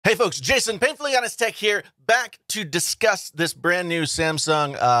folks, Jason, Painfully Honest Tech here, back to discuss this brand new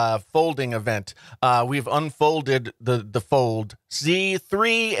Samsung folding event. We've unfolded the Fold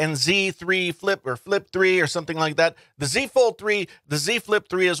Z3 and Z3 Flip, or Flip 3 or something like that. The Z Fold 3, the Z Flip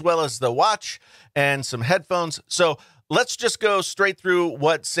 3, as well as the watch and some headphones. So let's just go straight through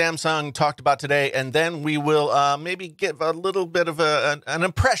what Samsung talked about today, and then we will maybe give a little bit of an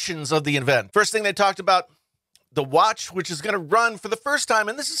impressions of the event. First thing they talked about, the watch, which is going to run for the first time,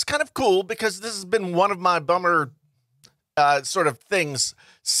 and this is kind of cool because this has been one of my bummer sort of things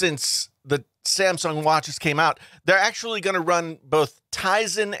since the Samsung watches came out. They're actually going to run both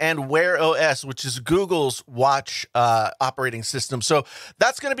Tizen and Wear OS, which is Google's watch operating system. So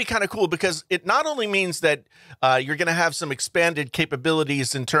that's going to be kind of cool because it not only means that you're going to have some expanded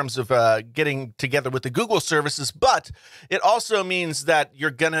capabilities in terms of getting together with the Google services, but it also means that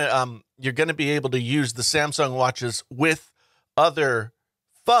you're going to be able to use the Samsung watches with other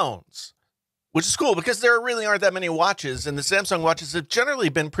phones, which is cool because there really aren't that many watches, and the Samsung watches have generally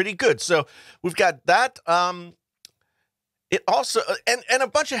been pretty good. So we've got that. It also, and a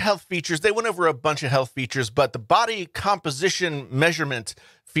bunch of health features. They went over a bunch of health features, but the body composition measurement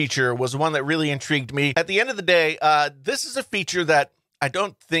feature was one that really intrigued me. At the end of the day, this is a feature that I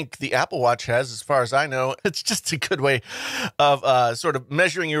don't think the Apple Watch has, as far as I know. It's just a good way of sort of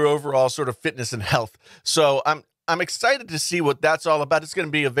measuring your overall sort of fitness and health. So I'm excited to see what that's all about. It's going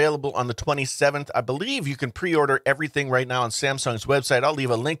to be available on the 27th. I believe you can pre-order everything right now on Samsung's website. I'll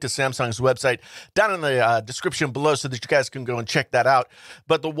leave a link to Samsung's website down in the description below so that you guys can go and check that out.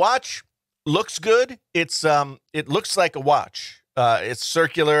 But the watch looks good. It looks like a watch. It's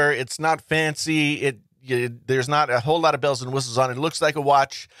circular. It's not fancy. There's not a whole lot of bells and whistles on it. It looks like a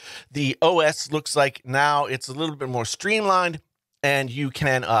watch. The OS looks like now it's a little bit more streamlined, and you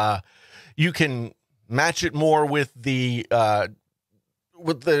can match it more with the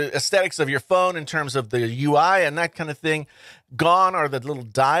aesthetics of your phone in terms of the UI and that kind of thing. Gone are the little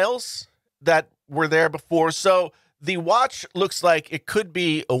dials that were there before. So the watch looks like it could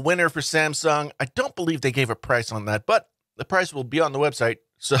be a winner for Samsung. I don't believe they gave a price on that, but the price will be on the website.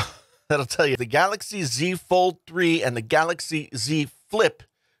 So that'll tell you. The Galaxy Z Fold 3 and the Galaxy Z Flip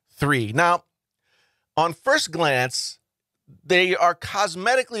 3. Now, on first glance, they are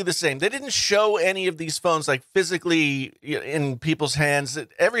cosmetically the same. They didn't show any of these phones like physically in people's hands.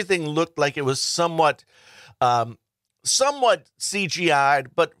 Everything looked like it was somewhat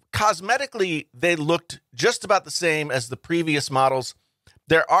CGI'd, but cosmetically they looked just about the same as the previous models.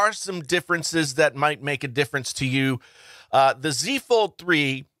 There are some differences that might make a difference to you. The Z Fold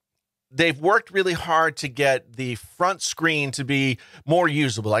 3, they've worked really hard to get the front screen to be more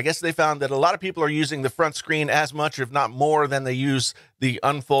usable. I guess they found that a lot of people are using the front screen as much, if not more, than they use the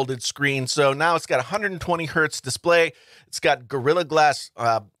unfolded screen. So now it's got 120 hertz display. It's got Gorilla Glass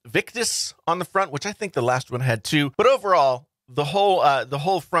Victus on the front, which I think the last one had too. But overall, the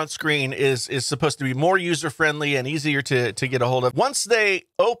whole front screen is supposed to be more user-friendly and easier to get a hold of. Once they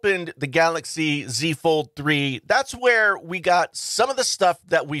opened the Galaxy Z Fold 3, that's where we got some of the stuff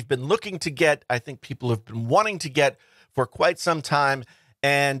that we've been looking to get. I think people have been wanting to get for quite some time,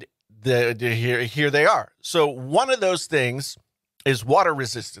 and here they are. So one of those things is water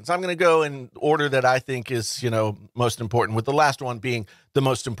resistance. I'm going to go in order that I think is, most important, with the last one being the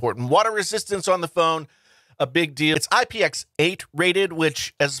most important. Water resistance on the phone, a big deal. It's IPX8 rated,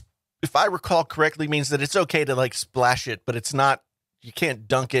 which, as if I recall correctly, means that it's okay to like splash it, but it's not, you can't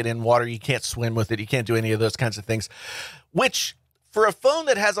dunk it in water, you can't swim with it, you can't do any of those kinds of things, which for a phone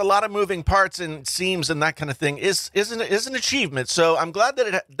that has a lot of moving parts and seams and that kind of thing is an achievement. So I'm glad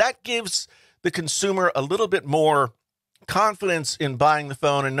that that gives the consumer a little bit more confidence in buying the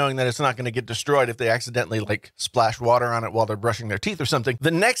phone and knowing that it's not going to get destroyed if they accidentally like splash water on it while they're brushing their teeth or something. The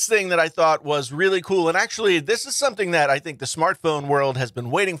next thing that I thought was really cool, and actually this is something that I think the smartphone world has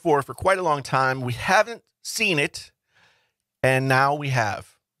been waiting for quite a long time. We haven't seen it, and now we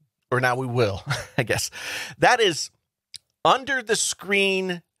have, or now we will, I guess. That is under the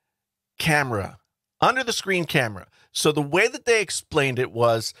screen camera. Under the screen camera. So the way that they explained it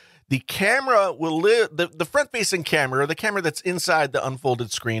was the camera will live, the front-facing camera, or the camera that's inside the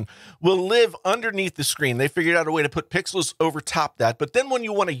unfolded screen, will live underneath the screen. They figured out a way to put pixels over top that. But then when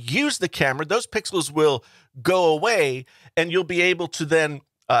you want to use the camera, those pixels will go away, and you'll be able to then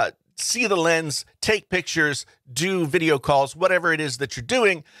see the lens, take pictures, do video calls, whatever it is that you're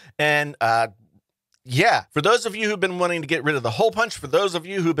doing. And yeah, for those of you who've been wanting to get rid of the hole punch, for those of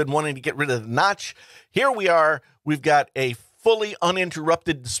you who've been wanting to get rid of the notch, here we are. We've got a fully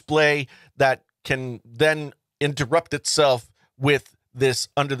uninterrupted display that can then interrupt itself with this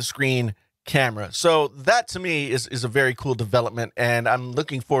under the screen camera. So that to me is a very cool development, and I'm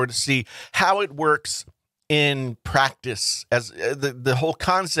looking forward to see how it works in practice. As the whole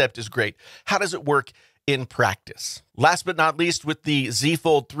concept is great. How does it work in practice? Last but not least, with the Z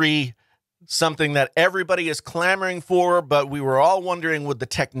Fold 3, something that everybody is clamoring for, but we were all wondering, would the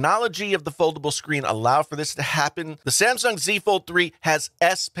technology of the foldable screen allow for this to happen? The Samsung Z Fold 3 has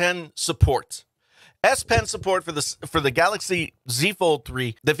S Pen support. S Pen support for the Galaxy Z Fold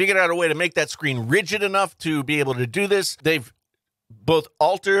 3. They figured out a way to make that screen rigid enough to be able to do this. They've both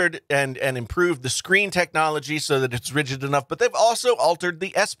altered and improved the screen technology so that it's rigid enough, but they've also altered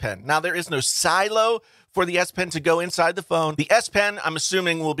the S Pen. Now, there is no silo for the S Pen to go inside the phone. The S Pen, I'm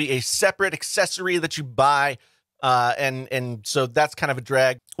assuming, will be a separate accessory that you buy, and so that's kind of a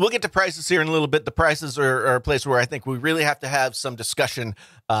drag. We'll get to prices here in a little bit. The prices are a place where I think we really have to have some discussion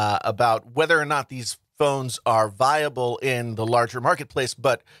about whether or not these phones are viable in the larger marketplace,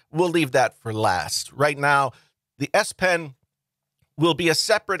 but we'll leave that for last. Right now, the S Pen will be a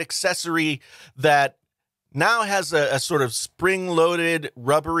separate accessory that now has a sort of spring-loaded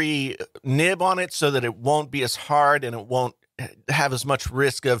rubbery nib on it so that it won't be as hard and it won't have as much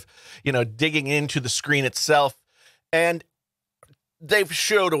risk of, digging into the screen itself. And they've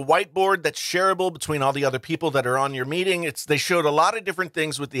showed a whiteboard that's shareable between all the other people that are on your meeting. They showed a lot of different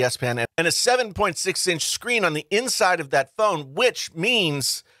things with the S Pen and a 7.6-inch screen on the inside of that phone, which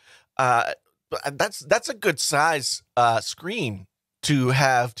means that's a good size screen to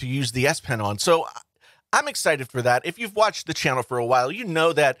have to use the S Pen on. So I'm excited for that. If you've watched the channel for a while, you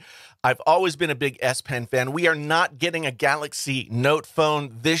know that I've always been a big S Pen fan. We are not getting a Galaxy Note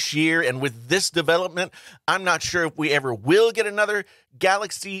phone this year, and with this development, I'm not sure if we ever will get another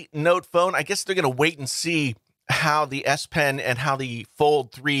Galaxy Note phone. I guess they're going to wait and see how the S Pen and how the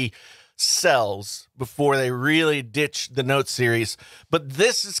Fold 3 sells before they really ditch the Note series. But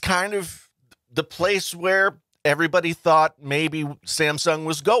this is kind of the place where everybody thought maybe Samsung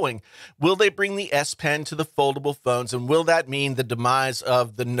was going. Will they bring the S Pen to the foldable phones, and will that mean the demise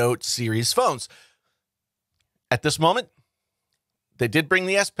of the Note series phones? At this moment, they did bring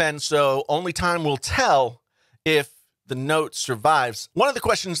the S Pen, so only time will tell if the Note survives. One of the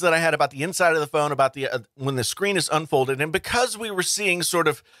questions that I had about the inside of the phone, about the when the screen is unfolded, and because we were seeing sort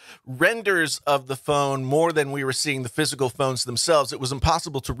of renders of the phone more than we were seeing the physical phones themselves, it was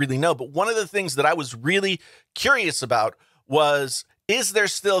impossible to really know. But one of the things that I was really curious about was, is there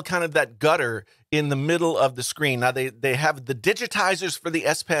still kind of that gutter in the middle of the screen? Now, they have the digitizers for the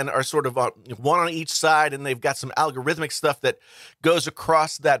S Pen are sort of one on each side, and they've got some algorithmic stuff that goes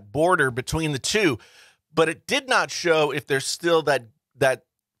across that border between the two. But it did not show if there's still that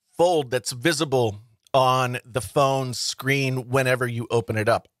fold that's visible on the phone's screen whenever you open it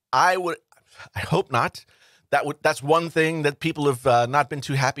up. I hope not. That's one thing that people have not been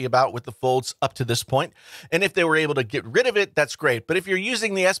too happy about with the folds up to this point. And if they were able to get rid of it, that's great. But if you're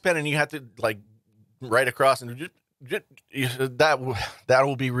using the S Pen and you have to right across and that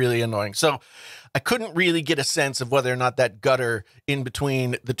will be really annoying. So I couldn't really get a sense of whether or not that gutter in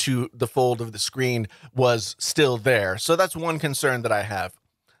between the fold of the screen was still there. So that's one concern that I have.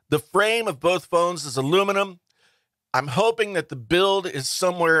 The frame of both phones is aluminum. I'm hoping that the build is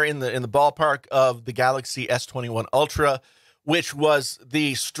somewhere in the ballpark of the Galaxy S21 Ultra, which was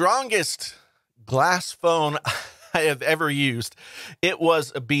the strongest glass phone I have ever used. It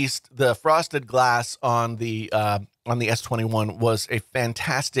was a beast. The frosted glass on the S21 was a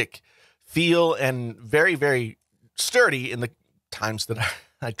fantastic feel and very, very sturdy in the times that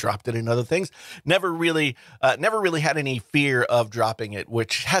I dropped it in other things. Never really had any fear of dropping it,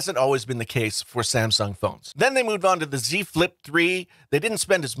 which hasn't always been the case for Samsung phones. Then they moved on to the Z Flip 3. They didn't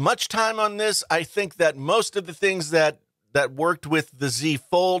spend as much time on this. I think that most of the things that worked with the Z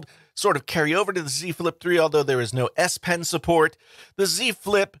Fold sort of carry over to the Z Flip 3, although there is no S Pen support. The Z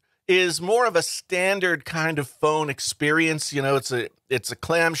Flip is more of a standard kind of phone experience. It's a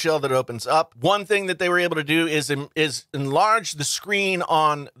clamshell that opens up. One thing that they were able to do is enlarge the screen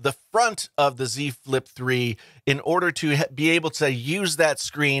on the front of the Z Flip 3 in order to be able to use that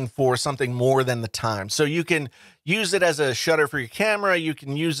screen for something more than the time. So you can use it as a shutter for your camera. You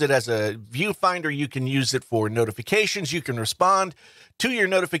can use it as a viewfinder. You can use it for notifications. You can respond to your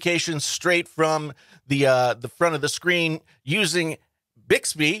notifications straight from the front of the screen using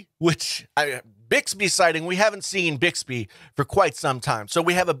Bixby, Bixby sighting. We haven't seen Bixby for quite some time. So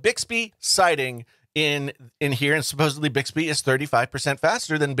we have a Bixby sighting in here, and supposedly Bixby is 35%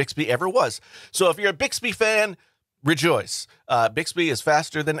 faster than Bixby ever was. So if you're a Bixby fan, rejoice. Bixby is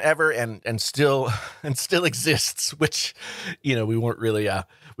faster than ever and still exists, which, we weren't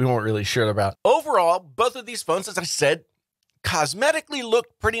really sure about. Overall, both of these phones, as I said, cosmetically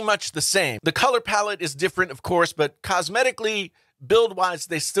look pretty much the same. The color palette is different, of course, but cosmetically, build-wise,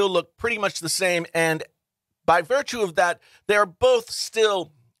 they still look pretty much the same. And by virtue of that, they're both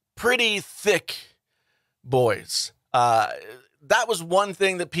still pretty thick boys. That was one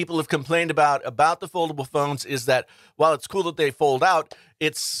thing that people have complained about the foldable phones, is that while it's cool that they fold out,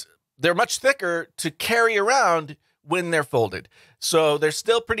 they're much thicker to carry around when they're folded. So they're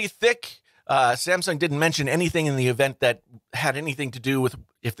still pretty thick. Samsung didn't mention anything in the event that had anything to do with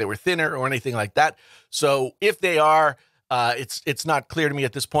if they were thinner or anything like that. So if they are, it's not clear to me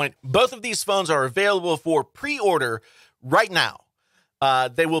at this point. Both of these phones are available for pre-order right now.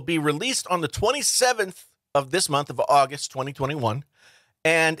 They will be released on the 27th of this month of August 2021.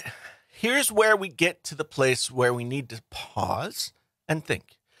 And here's where we get to the place where we need to pause and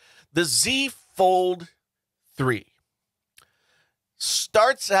think. The Z Fold 3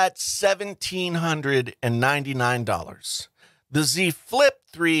 starts at $1,799. The Z Flip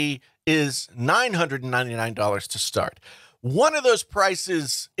 3 is $999 to start. One of those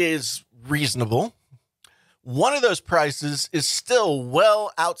prices is reasonable. One of those prices is still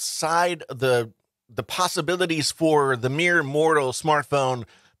well outside the possibilities for the mere mortal smartphone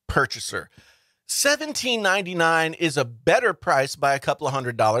purchaser. $1,799 is a better price by a couple of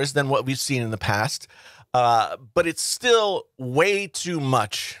 $100s than what we've seen in the past, but it's still way too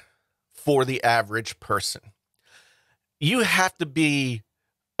much for the average person. You have to be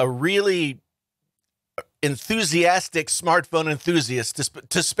a really enthusiastic smartphone enthusiast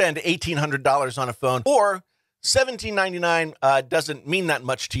to spend $1,800 on a phone, or $1,799 doesn't mean that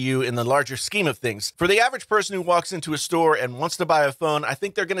much to you in the larger scheme of things. For the average person who walks into a store and wants to buy a phone, I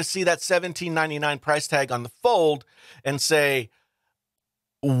think they're going to see that $1,799 price tag on the Fold and say,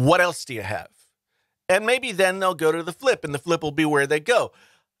 what else do you have? And maybe then they'll go to the Flip, and the Flip will be where they go.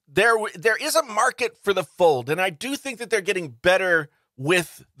 There is a market for the Fold, and I do think that they're getting better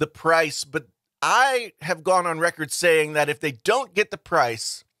with the price, but I have gone on record saying that if they don't get the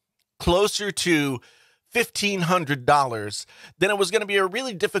price closer to $1,500, then it was going to be a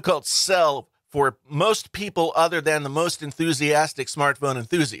really difficult sell for most people other than the most enthusiastic smartphone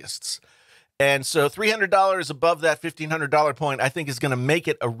enthusiasts. And so $300 above that $1,500 point, I think, is going to make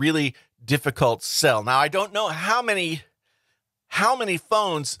it a really difficult sell. Now, I don't know how many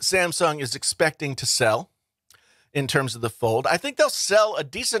phones Samsung is expecting to sell in terms of the Fold. I think they'll sell a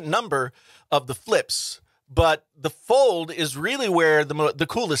decent number of the Flips, but the Fold is really where the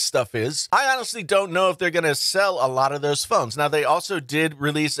coolest stuff is. I honestly don't know if they're going to sell a lot of those phones. Now, they also did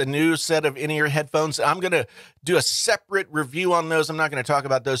release a new set of in-ear headphones. I'm going to do a separate review on those. I'm not going to talk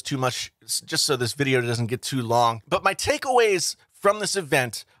about those too much, just so this video doesn't get too long. But my takeaways from this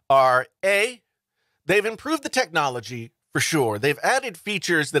event are, A, they've improved the technology for sure. They've added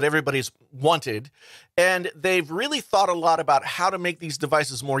features that everybody's wanted, and they've really thought a lot about how to make these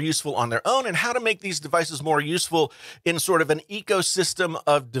devices more useful on their own and how to make these devices more useful in sort of an ecosystem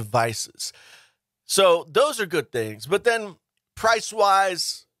of devices. So those are good things. But then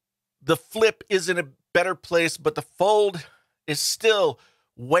price-wise, the Flip is in a better place, but the Fold is still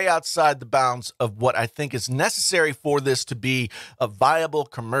way outside the bounds of what I think is necessary for this to be a viable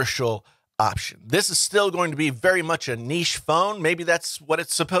commercial option. This is still going to be very much a niche phone. Maybe that's what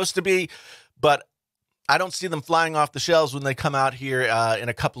it's supposed to be, but I don't see them flying off the shelves when they come out here in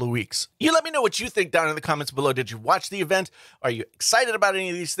a couple of weeks. You let me know what you think down in the comments below. Did you watch the event? Are you excited about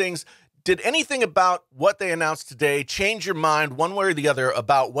any of these things? Did anything about what they announced today change your mind one way or the other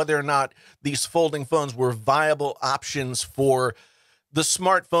about whether or not these folding phones were viable options for the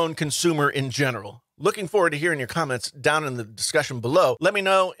smartphone consumer in general? Looking forward to hearing your comments down in the discussion below. Let me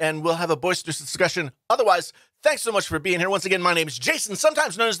know, and we'll have a boisterous discussion. Otherwise, thanks so much for being here. Once again, my name is Jason,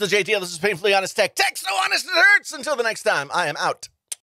 sometimes known as the JTL. This is Painfully Honest Tech. Tech so honest it hurts. Until the next time, I am out.